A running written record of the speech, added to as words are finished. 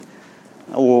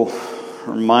I will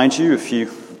remind you, if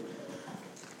you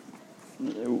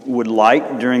would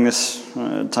like, during this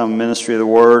time of ministry of the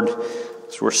Word,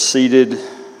 as we're seated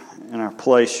in our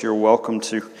place, you're welcome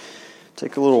to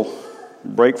take a little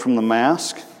break from the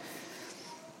mask.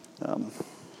 I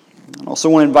also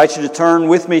want to invite you to turn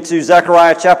with me to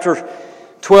Zechariah chapter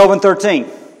 12 and 13.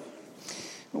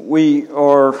 We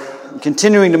are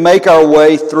continuing to make our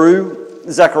way through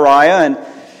Zechariah, and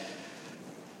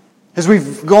as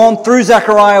we've gone through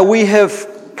Zechariah, we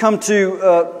have come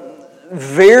to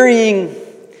varying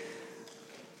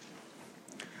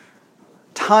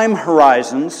time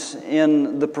horizons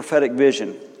in the prophetic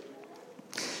vision.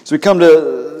 As we come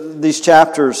to these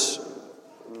chapters,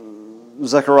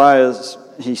 Zechariah,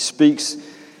 he speaks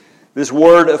this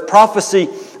word of prophecy,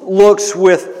 looks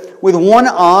with one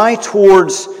eye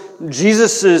towards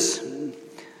Jesus'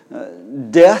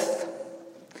 death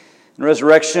and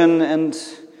resurrection, and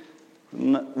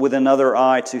with another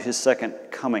eye to his second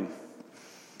coming.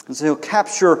 And so he'll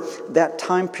capture that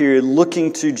time period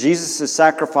looking to Jesus'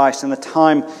 sacrifice and the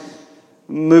time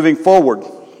moving forward.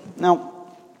 Now,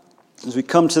 as we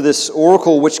come to this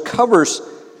oracle, which covers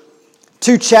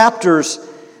 2 chapters,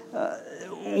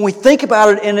 when we think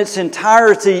about it in its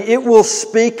entirety, it will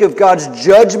speak of God's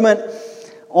judgment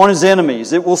on His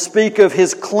enemies. It will speak of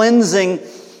His cleansing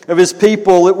of His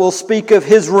people. It will speak of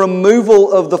His removal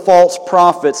of the false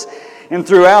prophets. And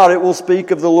throughout, it will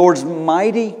speak of the Lord's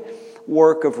mighty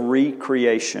work of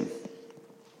recreation.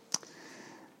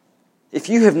 If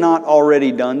you have not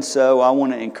already done so, I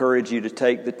want to encourage you to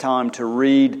take the time to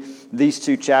read these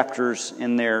 2 chapters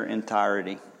in their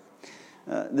entirety.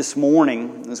 This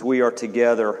morning, as we are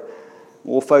together,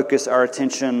 we'll focus our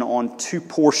attention on 2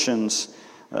 portions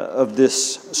of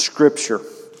this scripture.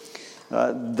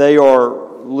 They are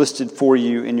listed for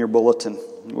you in your bulletin.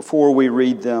 Before we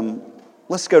read them,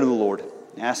 let's go to the Lord,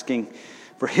 asking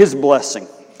for His blessing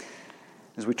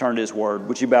as we turn to His Word.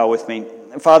 Would you bow with me?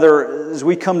 Father, as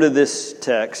we come to this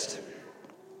text,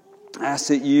 I ask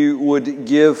that you would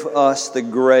give us the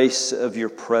grace of your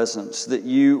presence, that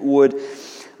you would,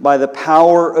 by the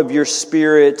power of your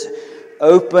Spirit,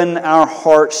 open our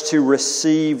hearts to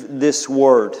receive this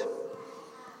word.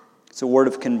 It's a word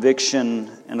of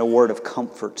conviction and a word of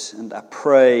comfort, and I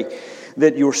pray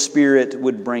that your Spirit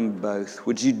would bring both.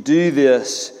 Would you do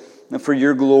this for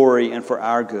your glory and for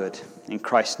our good? In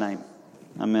Christ's name,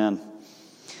 amen.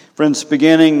 Friends,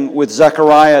 beginning with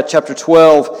Zechariah chapter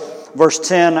 12, verse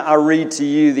 10, I read to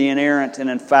you the inerrant and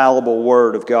infallible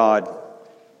Word of God.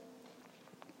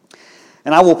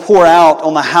 And I will pour out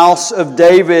on the house of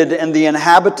David and the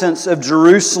inhabitants of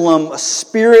Jerusalem a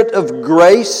spirit of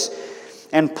grace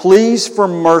and pleas for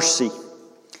mercy,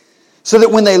 so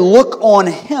that when they look on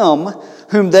him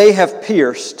whom they have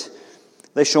pierced,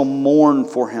 they shall mourn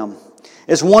for him,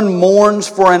 as one mourns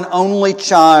for an only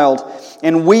child,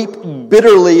 and weep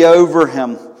bitterly over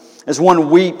him, as one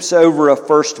weeps over a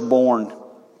firstborn.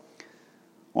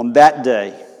 On that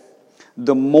day,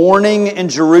 the mourning in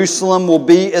Jerusalem will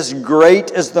be as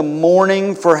great as the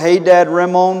mourning for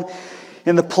Hadad-rimmon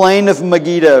in the plain of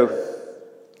Megiddo.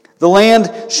 The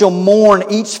land shall mourn,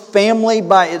 each family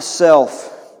by itself,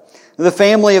 the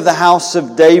family of the house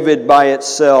of David by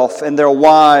itself, and their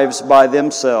wives by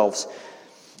themselves,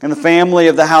 and the family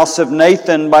of the house of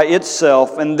Nathan by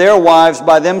itself, and their wives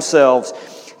by themselves,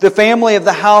 the family of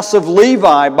the house of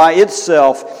Levi by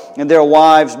itself, and their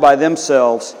wives by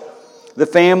themselves, the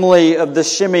family of the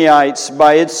Shimeites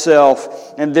by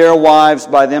itself, and their wives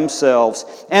by themselves,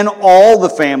 and all the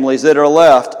families that are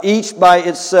left, each by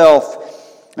itself,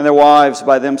 and their wives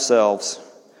by themselves.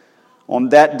 On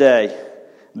that day,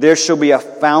 there shall be a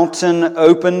fountain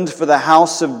opened for the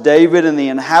house of David and the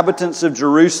inhabitants of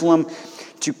Jerusalem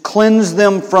to cleanse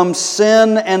them from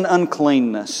sin and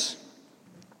uncleanness.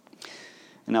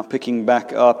 And now picking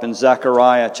back up in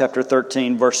Zechariah chapter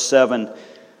 13, verse 7,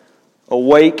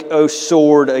 Awake, O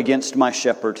sword, against my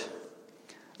shepherd,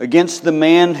 against the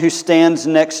man who stands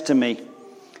next to me,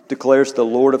 declares the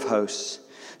Lord of hosts.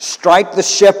 Strike the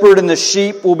shepherd, and the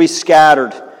sheep will be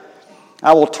scattered.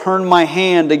 I will turn my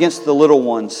hand against the little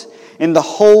ones. In the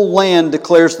whole land,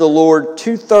 declares the Lord,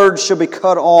 2/3 shall be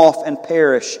cut off and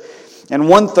perish, and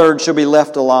 1/3 shall be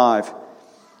left alive.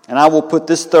 And I will put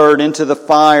this third into the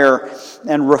fire,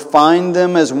 and refine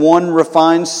them as one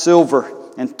refines silver,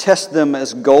 and test them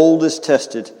as gold is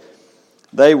tested.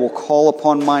 They will call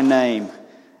upon my name,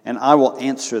 and I will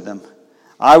answer them.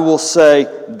 I will say,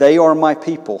 they are my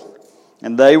people.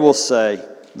 And they will say,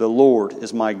 the Lord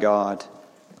is my God.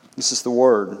 This is the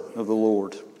word of the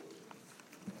Lord.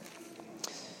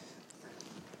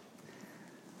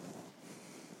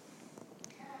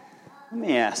 Let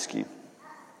me ask you,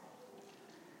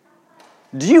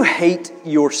 Do you hate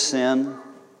your sin?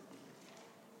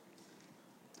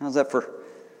 How's that for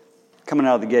coming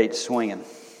out of the gate swinging?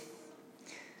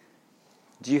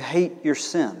 Do you hate your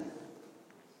sin?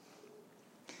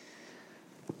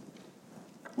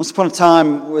 Once upon a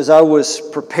time, as I was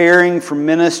preparing for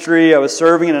ministry, I was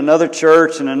serving in another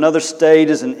church in another state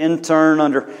as an intern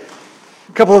under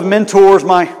a couple of mentors.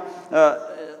 My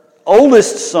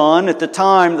oldest son, at the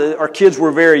time, our kids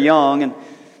were very young, and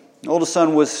the oldest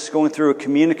son was going through a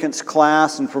communicants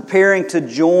class and preparing to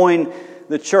join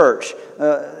the church,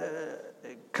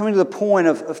 coming to the point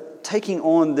of taking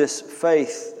on this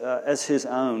faith as his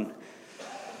own.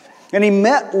 And he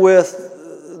met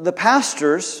with the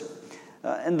pastors,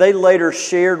 and they later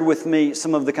shared with me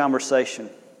some of the conversation.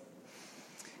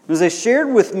 As they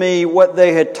shared with me what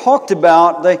they had talked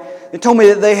about, they told me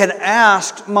that they had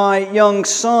asked my young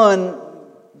son,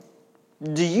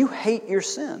 "Do you hate your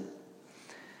sin?"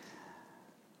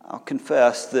 I'll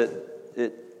confess that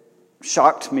it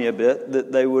shocked me a bit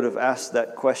that they would have asked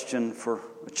that question for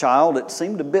a child. It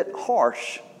seemed a bit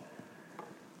harsh.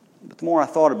 But the more I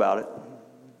thought about it,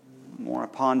 the more I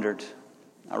pondered,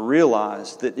 I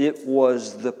realized that it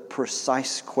was the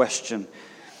precise question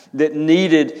that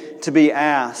needed to be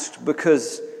asked,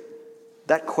 because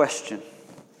that question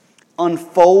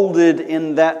unfolded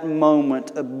in that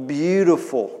moment a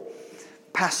beautiful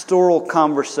pastoral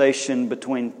conversation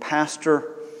between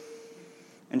pastor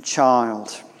and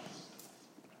child.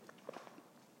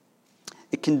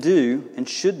 It can do and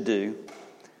should do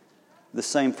the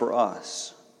same for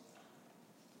us.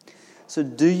 So,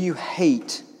 do you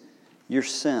hate your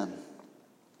sin?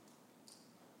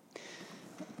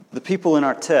 The people in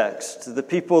our text, the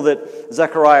people that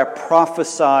Zechariah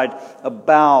prophesied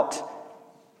about,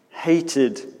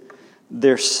 hated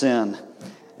their sin.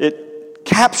 It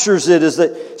captures it as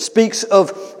it speaks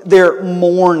of their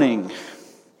mourning.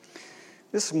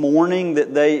 This mourning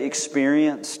that they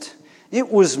experienced, it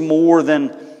was more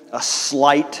than a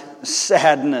slight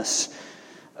sadness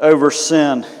over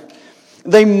sin.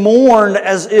 They mourned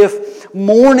as if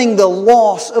mourning the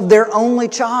loss of their only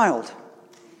child.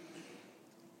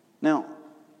 Now,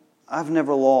 I've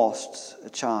never lost a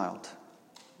child,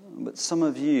 but some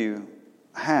of you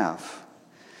have.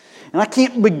 And I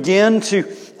can't begin to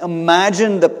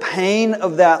imagine the pain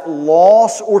of that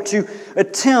loss or to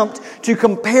attempt to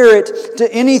compare it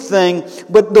to anything,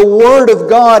 but the Word of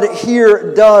God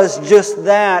here does just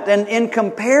that. And in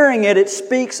comparing it, it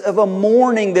speaks of a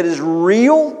mourning that is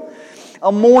real,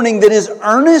 a mourning that is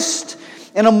earnest,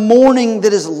 and a mourning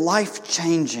that is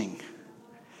life-changing.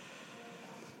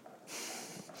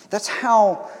 That's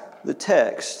how the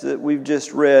text that we've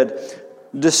just read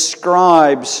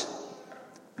describes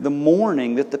the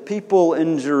mourning that the people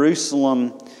in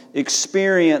Jerusalem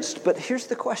experienced. But here's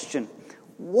the question: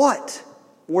 what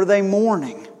were they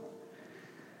mourning?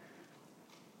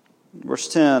 Verse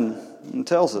 10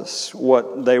 tells us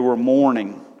what they were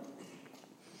mourning.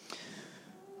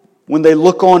 When they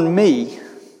look on me,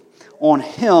 on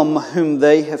him whom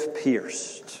they have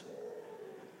pierced.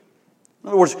 In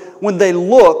other words, when they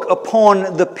look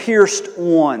upon the pierced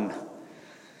one.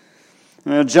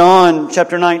 John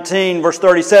chapter 19 verse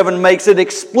 37 makes it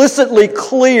explicitly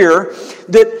clear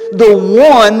that the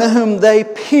one whom they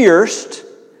pierced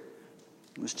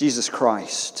was Jesus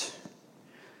Christ.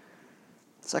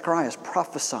 Zechariah is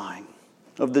prophesying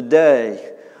of the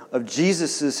day of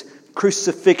Jesus'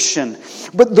 crucifixion.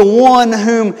 But the one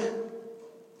whom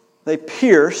they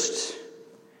pierced,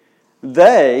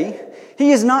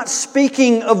 he is not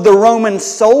speaking of the Roman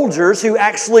soldiers who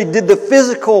actually did the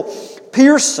physical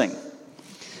piercing.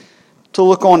 To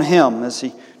look on him, as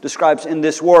he describes in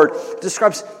this word,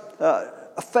 describes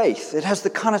a faith. It has the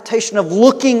connotation of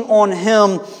looking on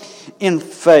him in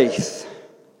faith.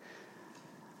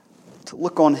 To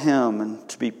look on him and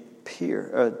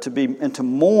to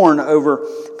mourn over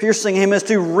piercing him is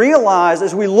to realize,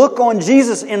 as we look on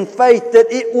Jesus in faith,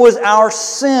 that it was our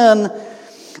sin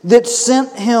that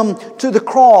sent him to the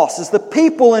cross. As the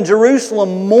people in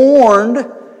Jerusalem mourned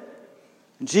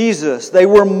Jesus, they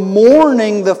were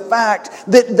mourning the fact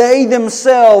that they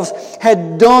themselves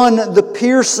had done the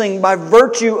piercing by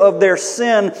virtue of their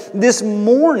sin. This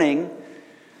mourning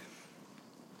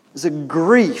is a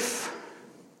grief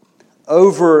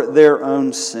over their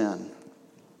own sin.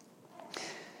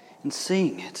 And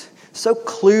seeing it so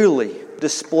clearly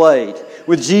displayed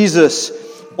with Jesus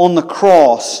on the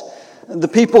cross, the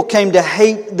people came to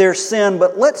hate their sin.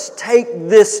 But let's take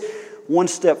this one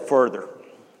step further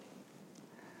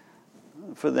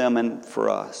for them and for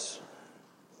us.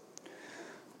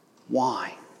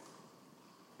 Why?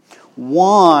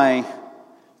 Why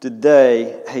did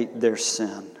they hate their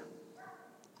sin?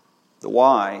 The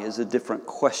why is a different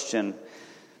question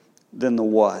than the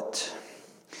what.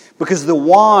 Because the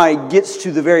why gets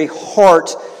to the very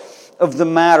heart of the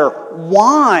matter.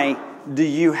 Why do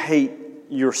you hate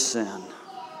your sin?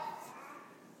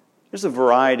 There's a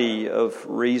variety of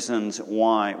reasons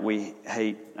why we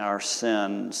hate our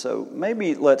sin. So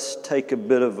maybe let's take a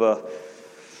bit of a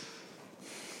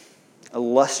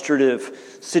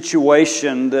illustrative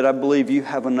situation that I believe you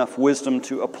have enough wisdom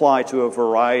to apply to a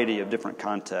variety of different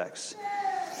contexts.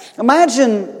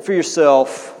 Imagine for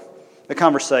yourself a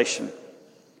conversation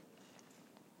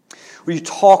where you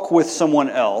talk with someone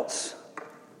else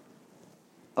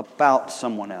about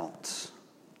someone else.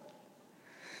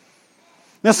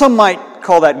 Now, some might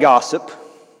call that gossip.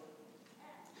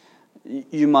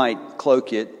 You might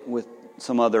cloak it with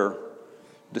some other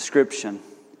description.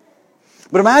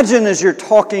 But imagine as you're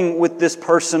talking with this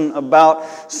person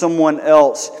about someone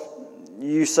else,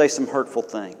 you say some hurtful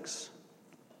things.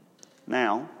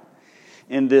 Now,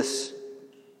 in this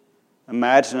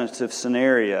imaginative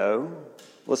scenario,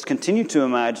 let's continue to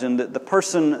imagine that the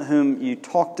person whom you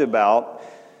talked about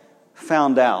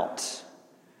found out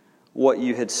what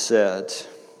you had said.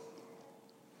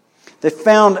 They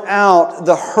found out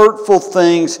the hurtful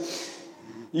things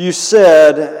you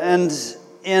said, and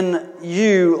in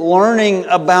you learning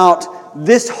about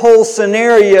this whole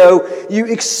scenario, you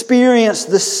experience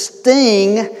the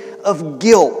sting of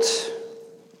guilt.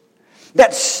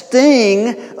 That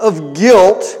sting of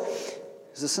guilt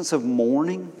is a sense of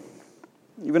mourning,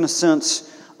 even a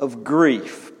sense of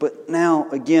grief. But now,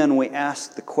 again, we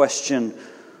ask the question,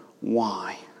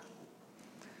 why?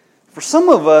 For some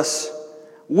of us,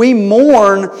 we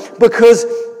mourn because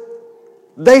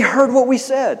they heard what we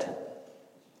said.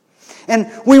 And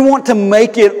we want to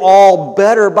make it all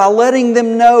better by letting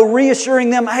them know, reassuring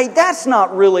them, hey, that's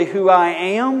not really who I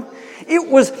am. It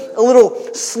was a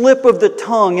little slip of the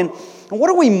tongue. And what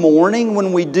are we mourning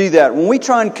when we do that? When we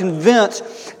try and convince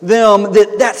them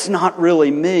that that's not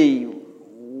really me,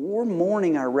 we're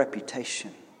mourning our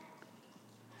reputation.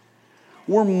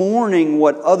 We're mourning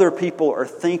what other people are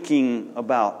thinking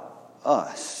about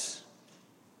us.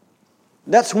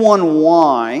 That's one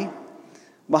why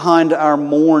behind our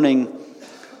mourning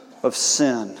of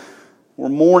sin. We're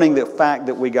mourning the fact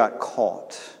that we got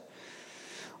caught.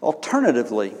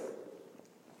 Alternatively,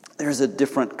 there's a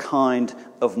different kind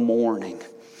of mourning.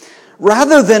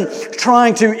 Rather than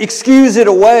trying to excuse it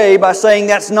away by saying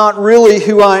that's not really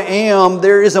who I am,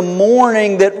 there is a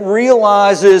mourning that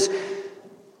realizes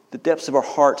the depths of our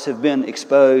hearts have been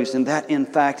exposed, and that in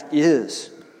fact is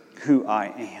who I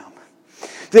am.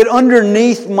 That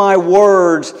underneath my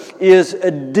words is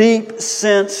a deep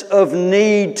sense of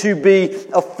need to be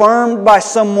affirmed by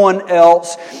someone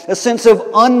else, a sense of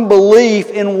unbelief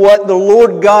in what the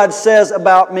Lord God says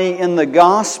about me in the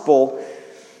gospel,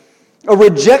 a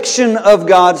rejection of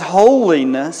God's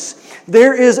holiness.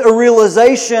 There is a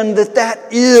realization that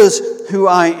that is who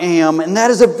I am, and that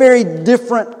is a very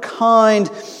different kind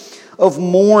of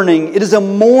mourning. It is a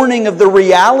mourning of the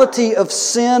reality of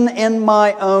sin in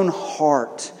my own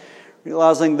heart.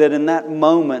 Realizing that in that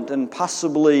moment, and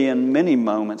possibly in many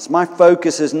moments, my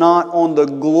focus is not on the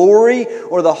glory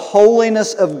or the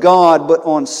holiness of God, but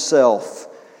on self.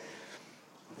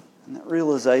 And that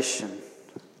realization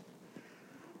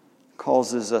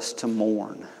causes us to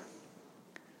mourn.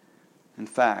 In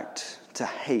fact, to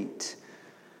hate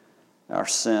our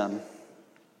sin.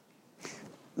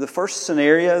 The first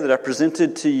scenario that I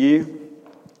presented to you,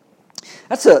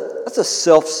 that's a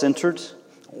self-centered,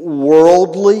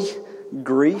 worldly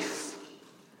grief.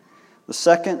 The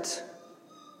second,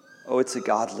 it's a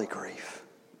godly grief.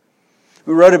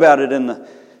 We wrote about it in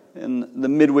the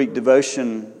midweek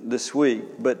devotion this week,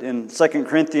 but in 2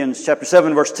 Corinthians chapter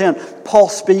 7, verse 10, Paul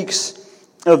speaks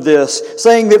of this,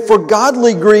 saying that for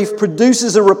godly grief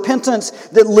produces a repentance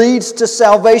that leads to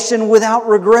salvation without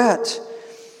regret,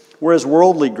 whereas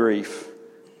worldly grief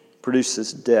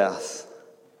produces death.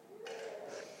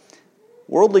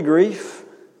 Worldly grief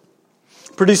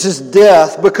produces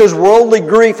death because worldly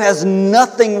grief has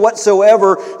nothing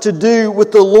whatsoever to do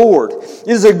with the Lord. It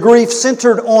is a grief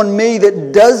centered on me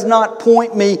that does not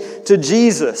point me to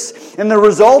Jesus. And the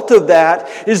result of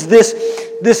that is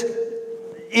this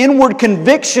inward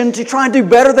conviction to try and do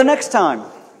better the next time.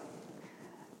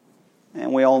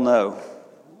 And we all know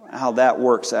how that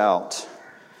works out.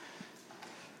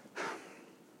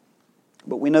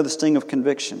 But we know the sting of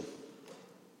conviction.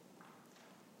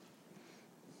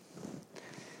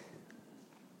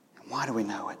 Why do we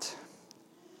know it?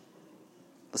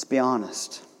 Let's be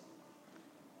honest.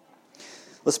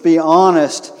 Let's be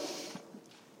honest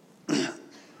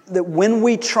that when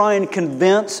we try and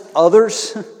convince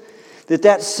others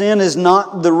that sin is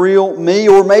not the real me,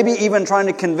 or maybe even trying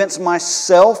to convince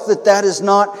myself that that is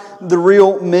not the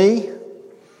real me,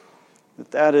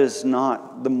 that is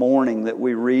not the mourning that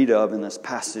we read of in this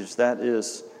passage.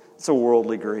 It's a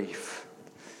worldly grief.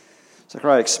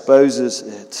 Zechariah exposes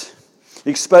it. He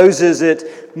exposes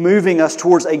it, moving us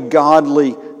towards a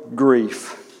godly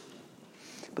grief.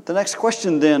 But the next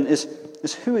question then is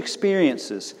who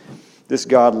experiences this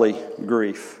godly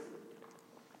grief?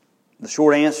 The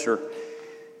short answer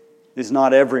is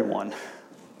not everyone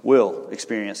will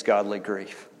experience godly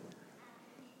grief.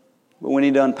 But we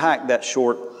need to unpack that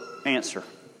short answer.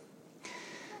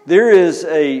 There is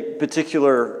a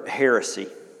particular heresy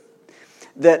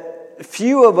that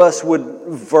few of us would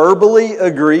verbally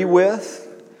agree with,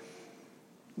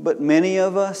 but many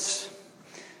of us,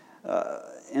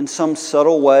 in some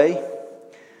subtle way,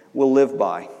 will live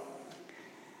by.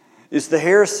 It's the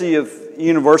heresy of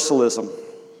universalism.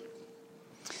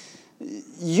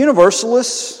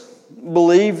 Universalists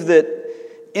believe that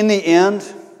in the end,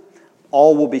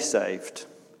 all will be saved.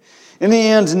 In the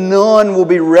end, none will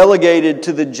be relegated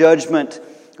to the judgment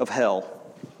of hell.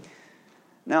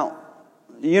 Now,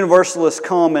 universalists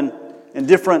come in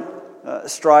different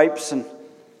stripes and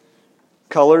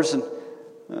colors.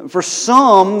 And for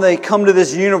some, they come to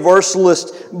this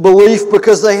universalist belief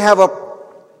because they have a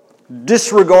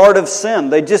disregard of sin.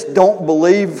 They just don't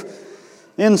believe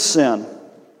in sin.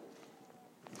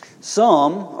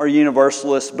 Some are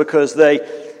universalists because they,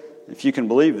 if you can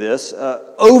believe this,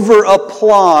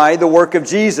 over-apply the work of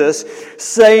Jesus,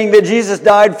 saying that Jesus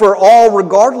died for all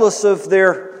regardless of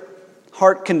their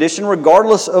heart condition,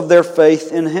 regardless of their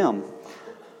faith in Him.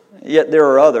 Yet there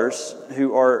are others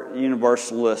who are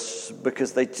universalists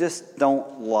because they just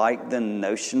don't like the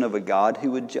notion of a God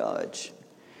who would judge.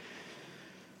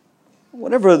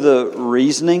 Whatever the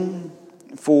reasoning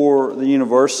for the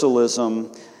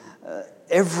universalism,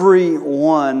 every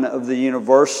one of the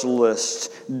universalists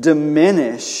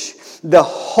diminish the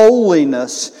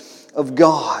holiness of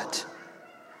God.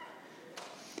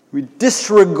 We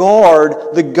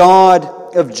disregard the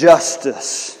God of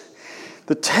justice.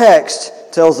 The text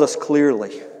tells us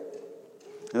clearly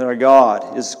that our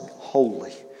God is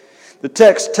holy. The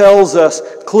text tells us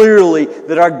clearly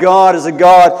that our God is a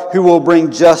God who will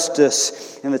bring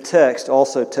justice. And the text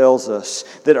also tells us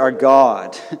that our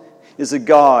God is a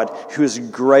God who is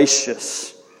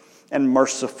gracious and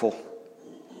merciful.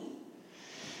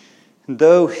 And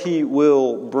though He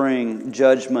will bring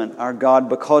judgment, our God,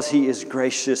 because He is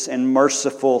gracious and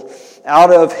merciful,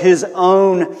 out of His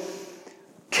own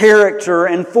character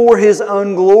and for His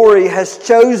own glory, has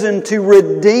chosen to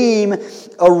redeem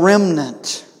a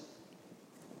remnant.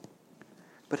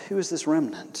 But who is this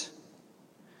remnant?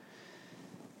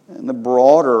 In the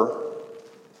broader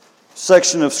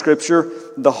section of Scripture,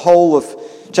 the whole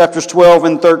of chapters 12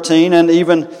 and 13, and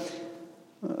even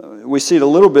we see it a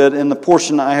little bit in the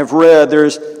portion I have read,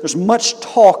 there's much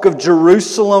talk of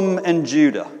Jerusalem and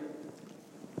Judah.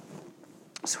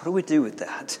 So what do we do with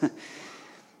that?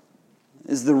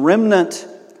 Is the remnant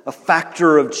a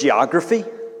factor of geography?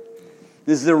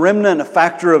 Is the remnant a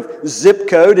factor of zip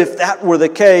code? If that were the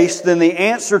case, then the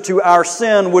answer to our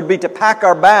sin would be to pack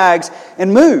our bags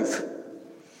and move.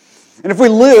 And if we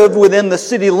lived within the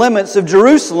city limits of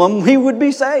Jerusalem, we would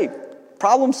be saved.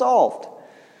 Problem solved.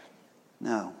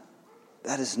 No,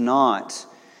 that is not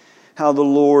how the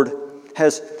Lord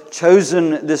has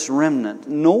chosen this remnant,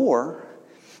 nor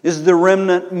is the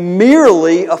remnant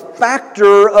merely a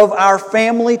factor of our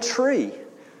family tree.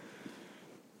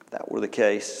 If that were the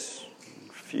case,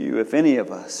 few, if any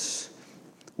of us,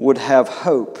 would have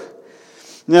hope.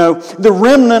 No, the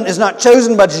remnant is not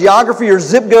chosen by geography or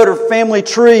zip code or family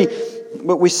tree,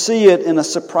 but we see it in a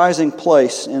surprising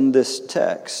place in this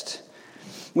text.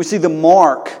 We see the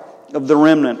mark of the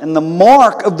remnant. And the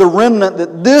mark of the remnant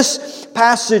that this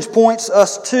passage points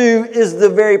us to is the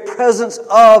very presence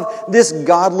of this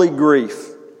godly grief.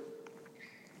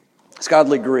 This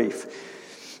godly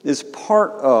grief is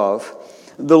part of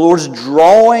the Lord's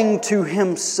drawing to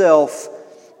Himself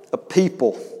a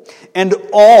people. And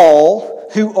all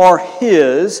who are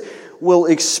His will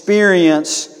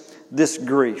experience this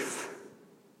grief,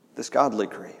 this godly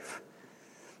grief.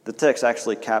 The text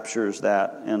actually captures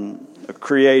that in a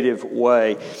creative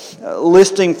way,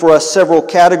 listing for us several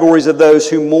categories of those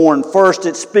who mourn. First,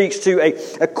 it speaks to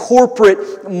a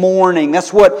corporate mourning.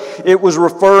 That's what it was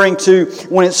referring to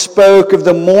when it spoke of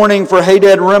the mourning for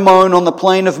Hadad Rimmon on the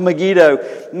plain of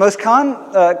Megiddo. Most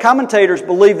commentators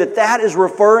believe that is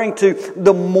referring to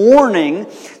the mourning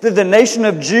that the nation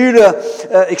of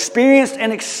Judah experienced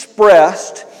and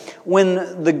expressed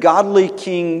when the godly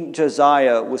King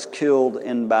Josiah was killed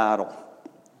in battle.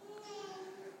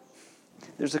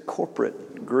 there's a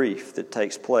corporate grief that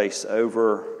takes place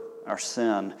over our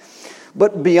sin.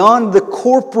 But beyond the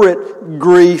corporate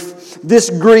grief,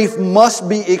 this grief must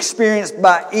be experienced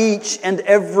by each and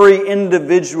every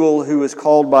individual who is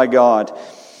called by God.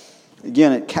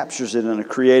 Again, it captures it in a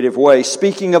creative way.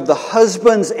 Speaking of the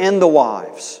husbands and the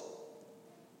wives,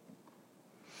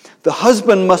 the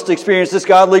husband must experience this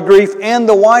godly grief, and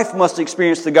the wife must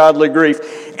experience the godly grief.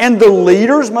 And the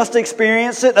leaders must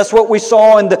experience it. That's what we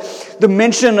saw in the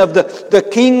mention of the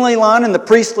kingly line and the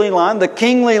priestly line. The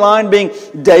kingly line being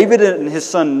David and his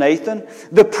son Nathan.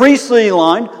 The priestly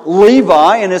line,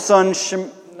 Levi and his son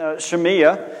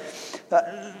Shemiah.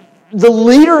 The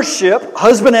leadership,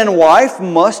 husband and wife,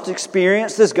 must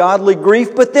experience this godly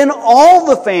grief. But then all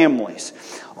the families,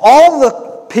 all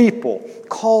the people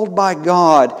called by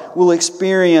God will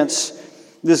experience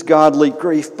this godly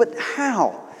grief. But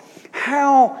how?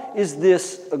 How is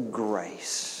this a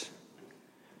grace?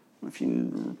 If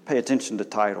you pay attention to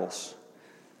titles,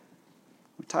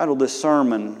 we titled this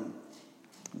sermon,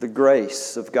 The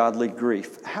Grace of Godly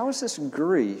Grief. How is this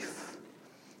grief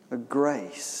a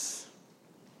grace?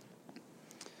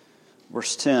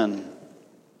 Verse 10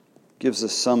 gives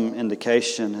us some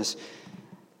indication as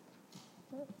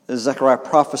Zechariah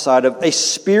prophesied of a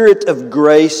spirit of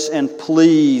grace and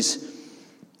pleas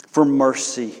for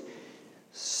mercy.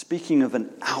 Speaking of an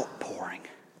outpouring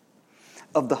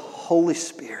of the Holy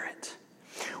Spirit.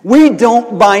 We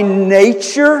don't by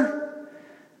nature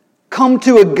come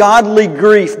to a godly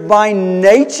grief. By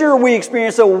nature we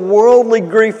experience a worldly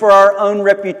grief for our own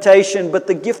reputation, but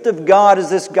the gift of God is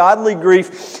this godly grief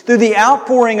through the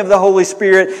outpouring of the Holy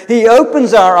Spirit. He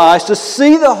opens our eyes to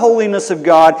see the holiness of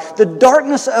God, the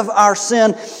darkness of our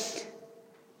sin,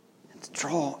 and to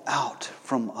draw out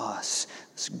from us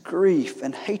this grief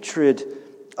and hatred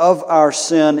of our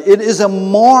sin. It is a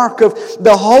mark of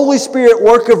the Holy Spirit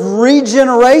work of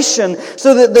regeneration,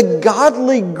 so that the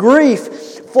godly grief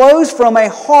flows from a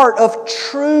heart of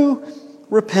true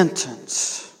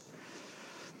repentance.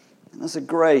 And as a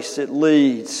grace, it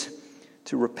leads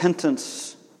to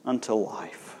repentance unto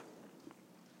life.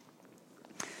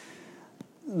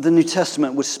 The New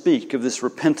Testament would speak of this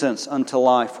repentance unto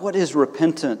life. What is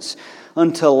repentance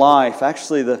unto life?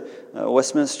 Actually, the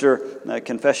Westminster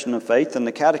Confession of Faith and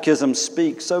the Catechism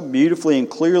speak so beautifully and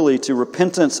clearly to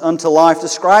repentance unto life,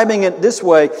 describing it this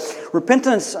way: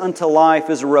 repentance unto life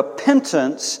is a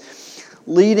repentance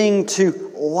leading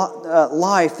to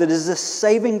life that is a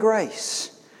saving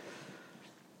grace,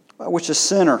 by which a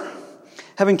sinner,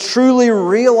 having truly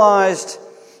realized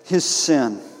his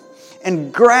sin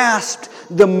and grasped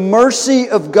the mercy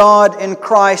of God in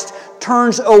Christ,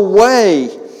 turns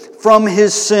away from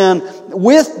his sin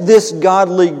with this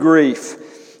godly grief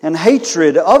and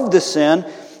hatred of the sin,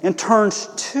 and turns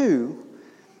to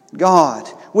God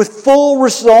with full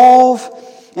resolve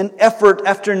and effort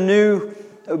after new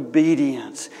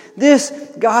obedience. This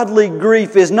godly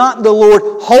grief is not the Lord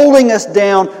holding us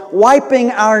down,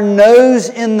 wiping our nose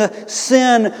in the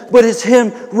sin, but it's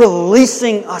Him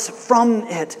releasing us from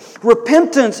it.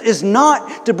 Repentance is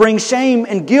not to bring shame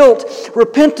and guilt.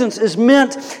 Repentance is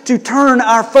meant to turn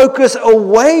our focus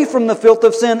away from the filth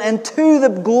of sin and to the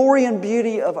glory and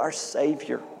beauty of our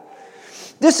Savior.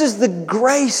 This is the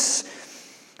grace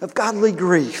of godly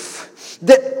grief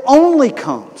that only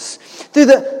comes through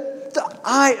the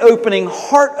eye-opening,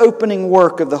 heart-opening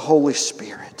work of the Holy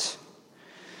Spirit.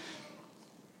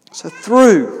 So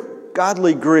through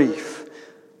godly grief,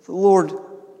 the Lord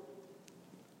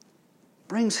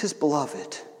brings His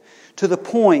beloved to the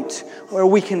point where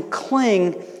we can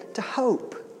cling to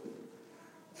hope.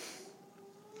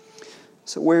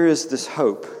 So where is this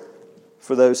hope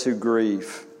for those who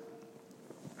grieve?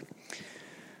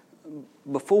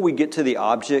 Before we get to the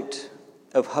object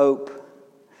of hope,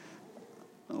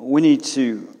 we need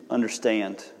to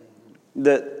understand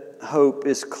that hope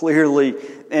is clearly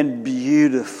and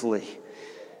beautifully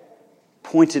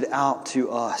pointed out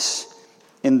to us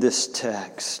in this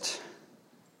text.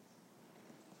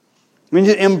 We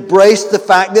need to embrace the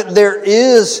fact that there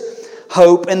is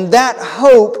hope, and that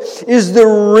hope is the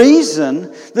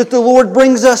reason that the Lord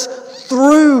brings us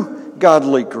through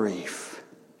godly grief.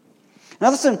 Now,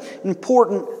 that's an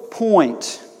important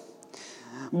point.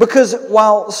 Because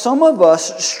while some of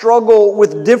us struggle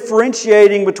with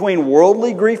differentiating between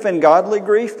worldly grief and godly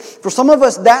grief, for some of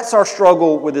us that's our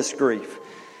struggle with this grief.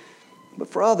 But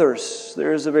for others,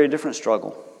 there is a very different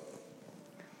struggle.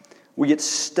 We get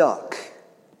stuck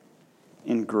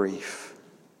in grief.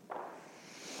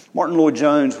 Martin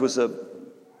Lloyd-Jones was a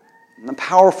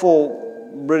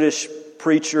powerful British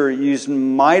preacher used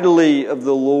mightily of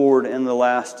the Lord in the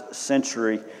last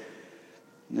century.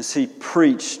 As he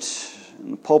preached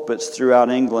in the pulpits throughout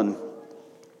England.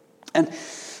 And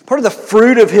part of the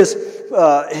fruit of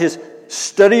his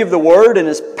study of the Word and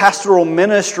his pastoral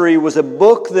ministry was a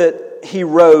book that he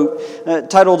wrote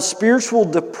titled Spiritual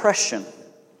Depression,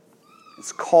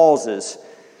 Its Causes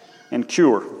and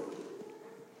Cure.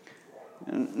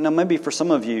 And now maybe for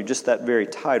some of you, just that very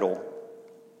title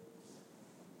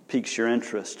piques your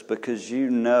interest because you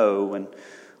know in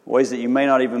ways that you may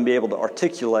not even be able to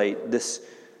articulate this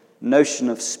notion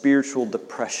of spiritual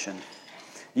depression.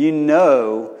 You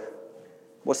know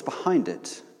what's behind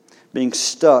it, being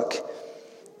stuck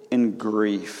in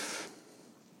grief.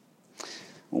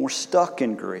 When we're stuck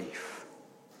in grief,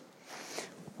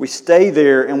 we stay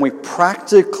there and we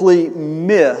practically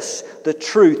miss the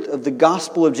truth of the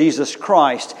gospel of Jesus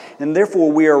Christ, and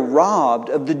therefore we are robbed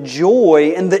of the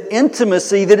joy and the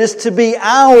intimacy that is to be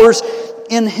ours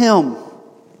in Him.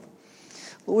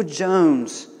 Lloyd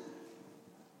Jones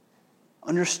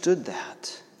understood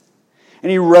that,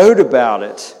 and he wrote about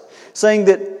it, saying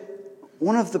that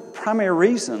one of the primary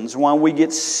reasons why we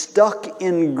get stuck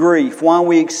in grief, why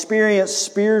we experience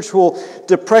spiritual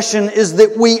depression, is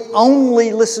that we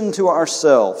only listen to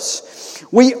ourselves.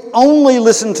 We only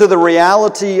listen to the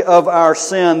reality of our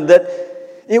sin, that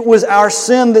it was our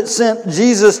sin that sent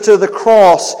Jesus to the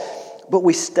cross, but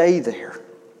we stay there.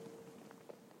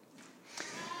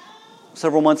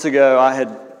 Several months ago, I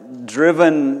had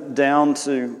driven down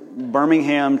to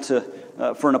Birmingham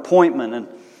for an appointment, and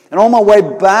on my way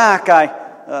back,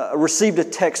 I received a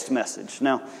text message.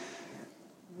 Now,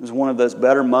 it was one of those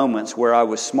better moments where I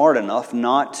was smart enough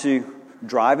not to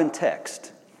drive and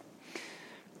text.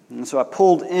 And so I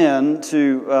pulled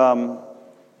into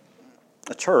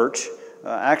a church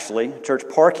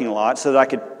parking lot, so that I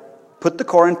could put the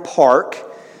car in park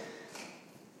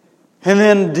and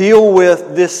then deal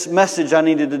with this message I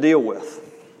needed to deal with.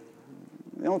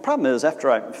 The only problem is, after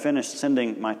I finished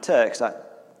sending my text, I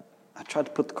tried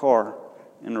to put the car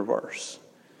in reverse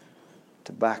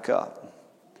to back up,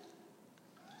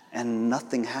 and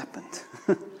nothing happened.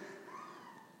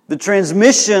 The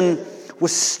transmission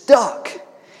was stuck,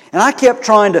 and I kept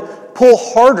trying to pull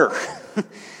harder. I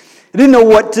didn't know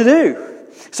what to do,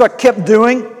 so I kept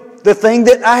doing the thing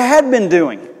that I had been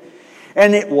doing,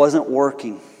 and it wasn't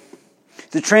working.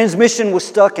 The transmission was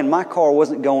stuck, and my car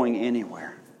wasn't going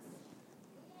anywhere.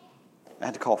 I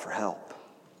had to call for help.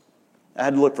 I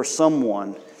had to look for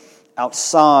someone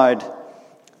outside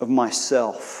of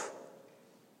myself.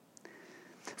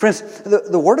 Friends,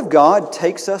 the Word of God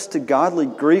takes us to godly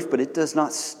grief, but it does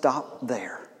not stop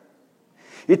there.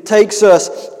 It takes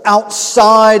us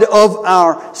outside of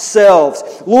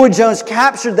ourselves. Lloyd Jones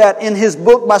captured that in his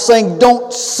book by saying,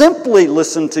 don't simply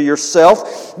listen to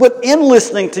yourself, but in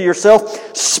listening to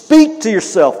yourself, speak to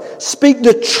yourself. Speak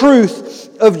the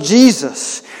truth of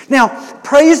Jesus. Now,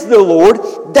 praise the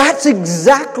Lord, that's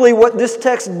exactly what this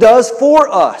text does for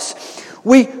us.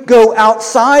 We go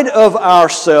outside of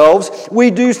ourselves.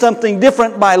 We do something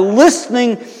different by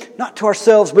listening, not to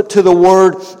ourselves, but to the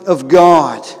Word of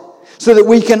God, so that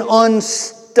we can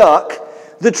unstuck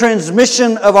the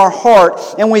transmission of our heart.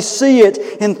 And we see it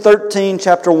in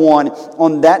chapter 1.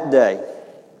 On that day,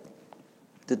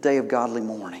 the day of godly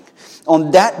mourning,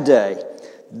 on that day,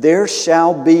 there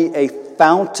shall be a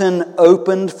fountain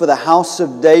opened for the house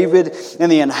of David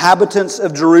and the inhabitants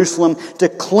of Jerusalem to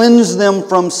cleanse them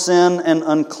from sin and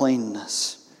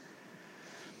uncleanness.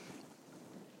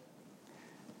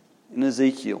 In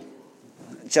Ezekiel,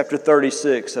 chapter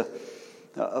 36,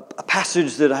 a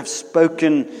passage that I've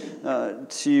spoken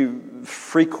to you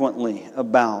frequently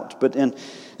about. But in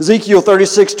Ezekiel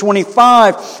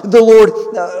 36:25, the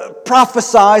Lord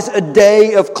prophesies a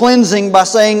day of cleansing by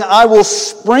saying, I will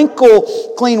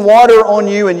sprinkle clean water on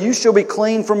you, and you shall be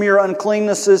clean from your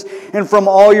uncleannesses, and from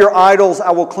all your idols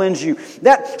I will cleanse you.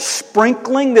 That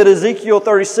sprinkling that Ezekiel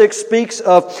 36 speaks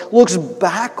of looks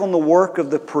back on the work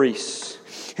of the priests,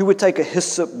 who would take a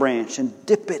hyssop branch and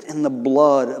dip it in the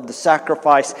blood of the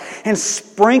sacrifice and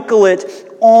sprinkle it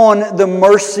on the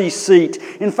mercy seat.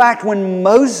 In fact, when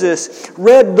Moses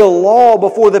read the law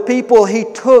before the people, he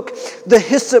took the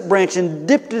hyssop branch and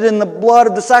dipped it in the blood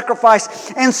of the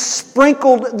sacrifice and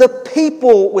sprinkled the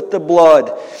people with the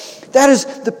blood. That is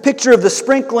the picture of the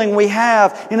sprinkling we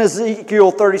have in Ezekiel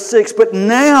 36. But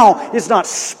now it's not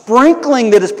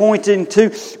sprinkling that is pointing to,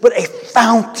 but a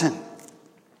fountain.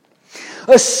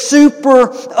 A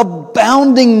super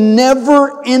abounding,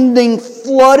 never-ending,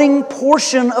 flooding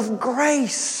portion of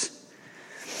grace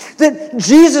that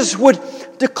Jesus would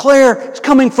declare is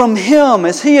coming from Him,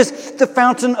 as He is the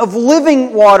fountain of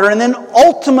living water. And then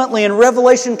ultimately in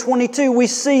Revelation 22, we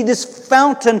see this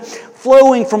fountain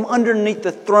flowing from underneath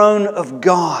the throne of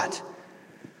God.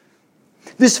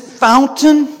 This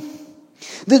fountain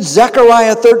that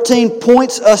Zechariah 13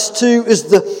 points us to is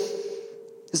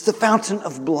the fountain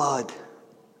of blood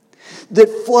that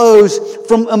flows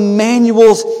from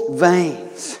Emmanuel's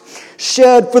veins,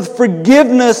 shed for the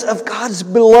forgiveness of God's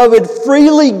beloved,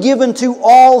 freely given to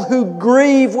all who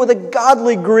grieve with a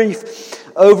godly grief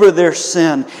over their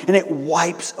sin. And it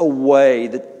wipes away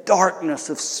the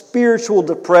darkness of spiritual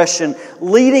depression,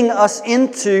 leading us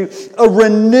into a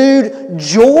renewed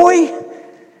joy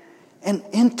and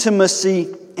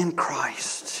intimacy in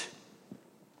Christ.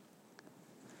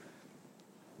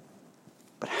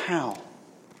 But how?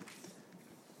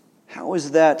 How is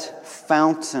that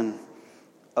fountain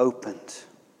opened?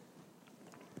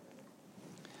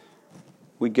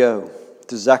 We go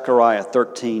to Zechariah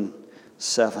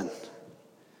 13:7.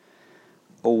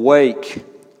 Awake,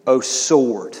 O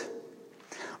sword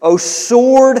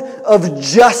of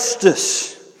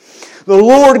justice. The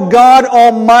Lord God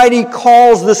Almighty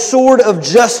calls the sword of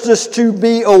justice to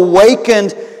be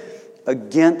awakened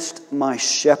against my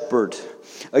shepherd,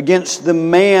 against the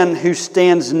man who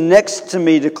stands next to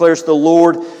me, declares the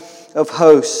Lord of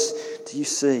hosts. Do you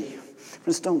see?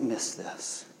 Friends, don't miss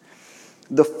this.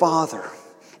 The Father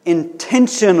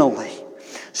intentionally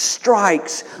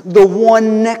strikes the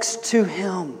one next to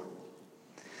Him.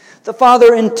 The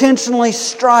Father intentionally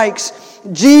strikes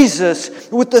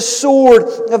Jesus with the sword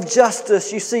of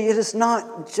justice. You see, it is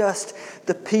not just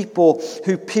the people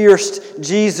who pierced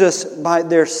Jesus by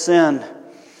their sin.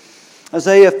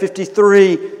 Isaiah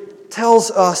 53 tells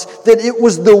us that it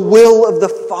was the will of the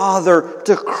Father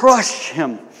to crush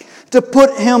Him, to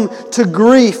put Him to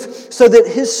grief, so that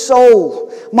His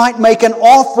soul might make an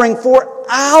offering for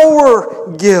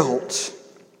our guilt.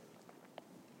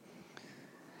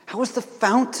 How was the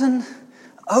fountain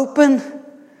open?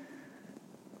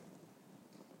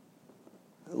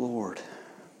 The Lord,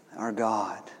 our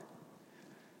God,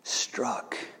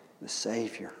 struck the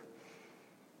Savior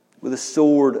with a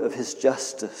sword of His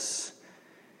justice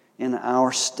in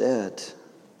our stead.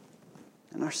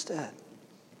 In our stead.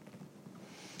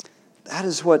 That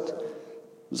is what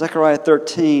Zechariah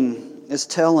 13 is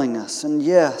telling us. And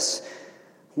yes,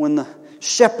 when the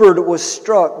shepherd was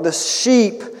struck, the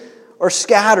sheep are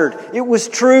scattered. It was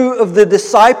true of the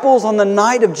disciples on the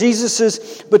night of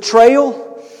Jesus' betrayal.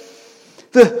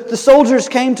 The soldiers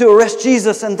came to arrest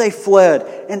Jesus and they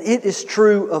fled. And it is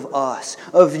true of us,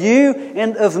 of you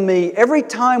and of me. Every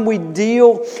time we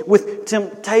deal with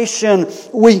temptation,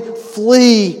 we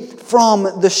flee from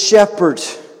the shepherd.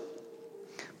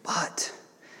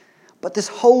 But this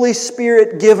Holy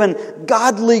Spirit-given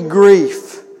godly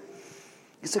grief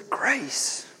is a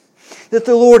grace that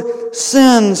the Lord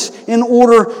sends in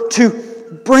order to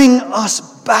bring us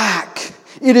back.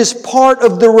 It is part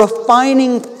of the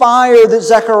refining fire that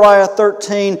Zechariah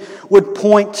 13 would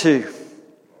point to.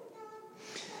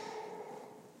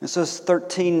 And so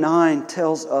 13:9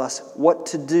 tells us what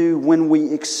to do when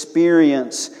we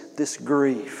experience this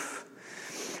grief.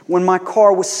 When my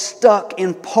car was stuck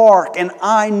in park and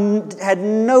I had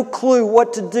no clue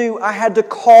what to do, I had to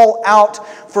call out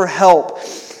for help.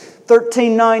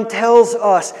 13:9 tells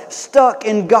us, stuck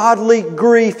in godly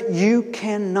grief, you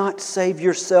cannot save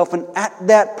yourself. And at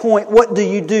that point, what do?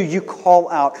 You call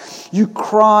out. You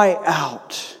cry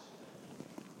out.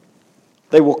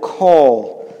 They will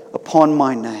call upon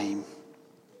my name.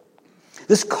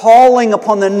 This calling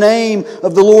upon the name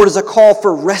of the Lord is a call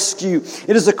for rescue.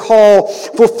 It is a call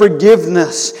for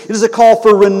forgiveness. It is a call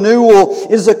for renewal.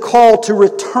 It is a call to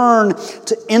return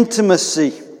to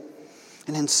intimacy.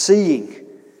 And in seeing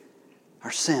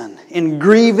our sin, in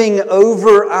grieving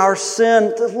over our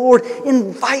sin, the Lord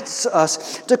invites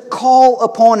us to call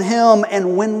upon Him.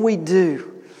 And when we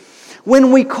do,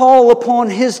 when we call upon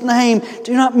His name,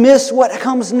 do not miss what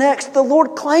comes next. The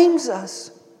Lord claims us.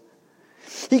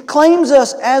 He claims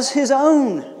us as His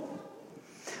own.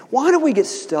 Why do we get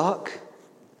stuck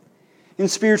in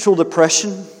spiritual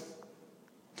depression?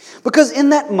 Because in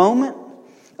that moment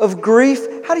of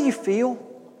grief, how do you feel?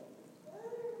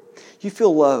 You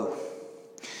feel low.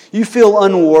 You feel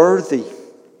unworthy.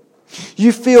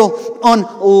 You feel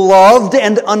unloved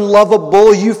and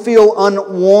unlovable. You feel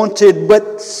unwanted.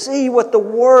 But see what the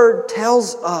Word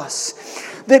tells us.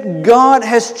 That God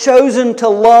has chosen to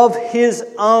love His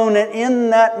own. And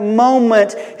in that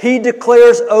moment, He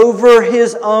declares over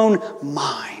His own,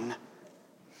 mine.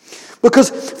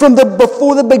 Because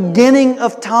before the beginning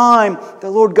of time, the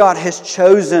Lord God has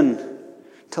chosen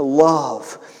to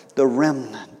love the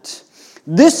remnant.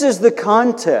 This is the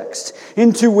context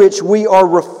into which we are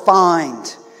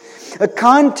refined. A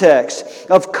context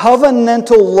of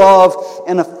covenantal love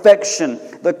and affection.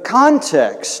 the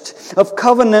context of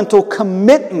covenantal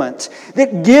commitment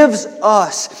that gives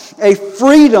us a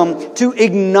freedom to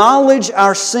acknowledge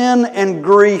our sin and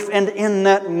grief, and in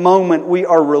that moment we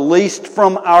are released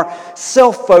from our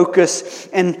self-focus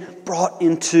and brought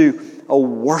into a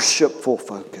worshipful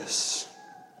focus.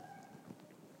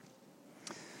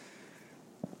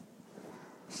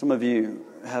 Some of you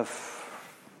have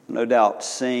no doubt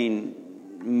seen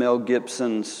Mel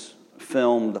Gibson's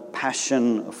film, The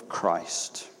Passion of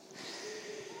Christ.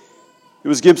 It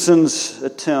was Gibson's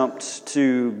attempt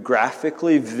to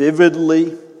graphically,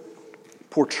 vividly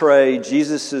portray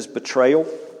Jesus' betrayal,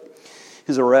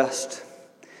 his arrest,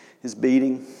 his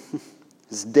beating,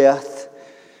 his death.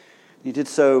 He did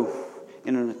so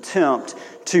in an attempt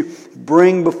to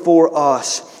bring before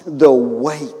us the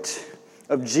weight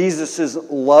of Jesus'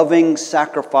 loving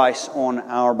sacrifice on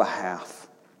our behalf.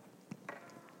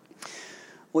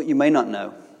 What you may not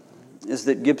know is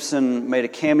that Gibson made a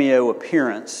cameo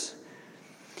appearance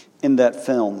in that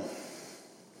film.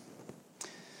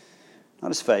 Not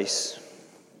his face,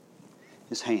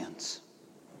 his hands.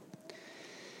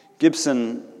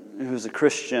 Gibson, who was a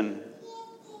Christian,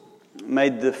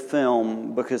 made the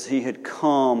film because he had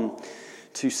come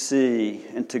to see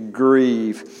and to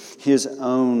grieve his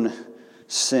own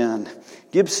sin.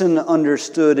 Gibson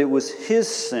understood it was his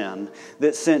sin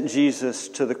that sent Jesus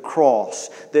to the cross,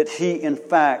 that he, in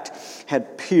fact,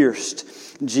 had pierced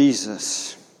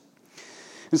Jesus.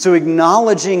 And so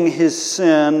acknowledging his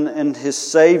sin and his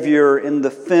Savior in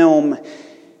the film,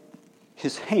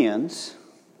 his hands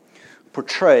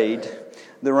portrayed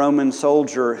the Roman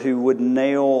soldier who would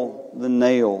nail the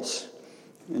nails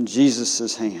in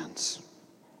Jesus' hands.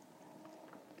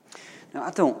 Now,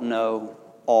 I don't know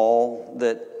all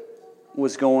that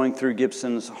was going through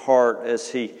Gibson's heart as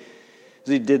he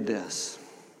did this.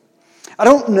 I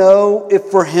don't know if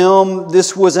for him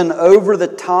this was an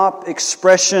over-the-top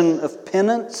expression of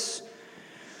penance,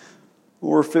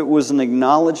 or if it was an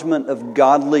acknowledgement of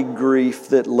godly grief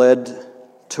that led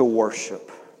to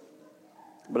worship.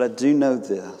 But I do know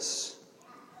this,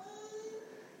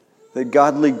 that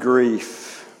godly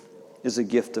grief is a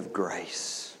gift of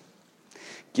grace,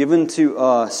 given to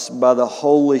us by the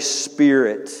Holy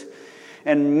Spirit,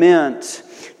 and meant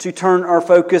to turn our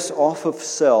focus off of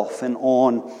self and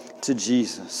on to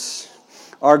Jesus.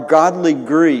 Our godly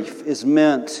grief is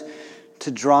meant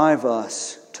to drive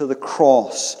us to the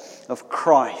cross of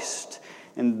Christ,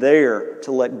 and there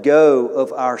to let go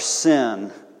of our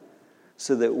sin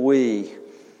so that we,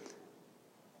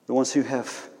 the ones who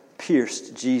have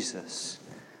pierced Jesus,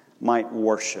 might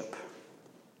worship.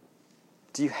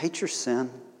 Do you hate your sin?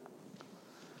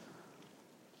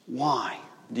 Why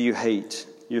do you hate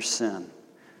your sin?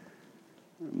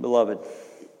 Beloved,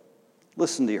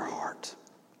 listen to your heart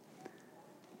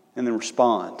and then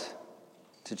respond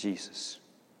to Jesus.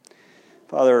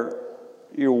 Father,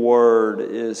 your word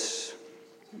is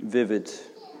vivid.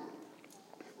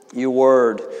 Your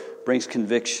word brings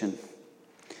conviction,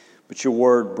 but your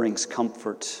word brings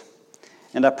comfort.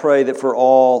 And I pray that for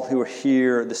all who are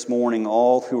here this morning,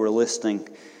 all who are listening,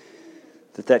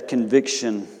 that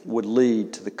conviction would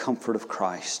lead to the comfort of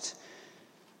Christ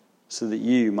so that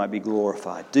you might be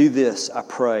glorified. Do this, I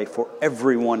pray, for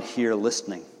everyone here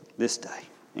listening this day.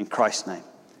 In Christ's name,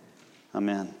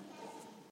 amen.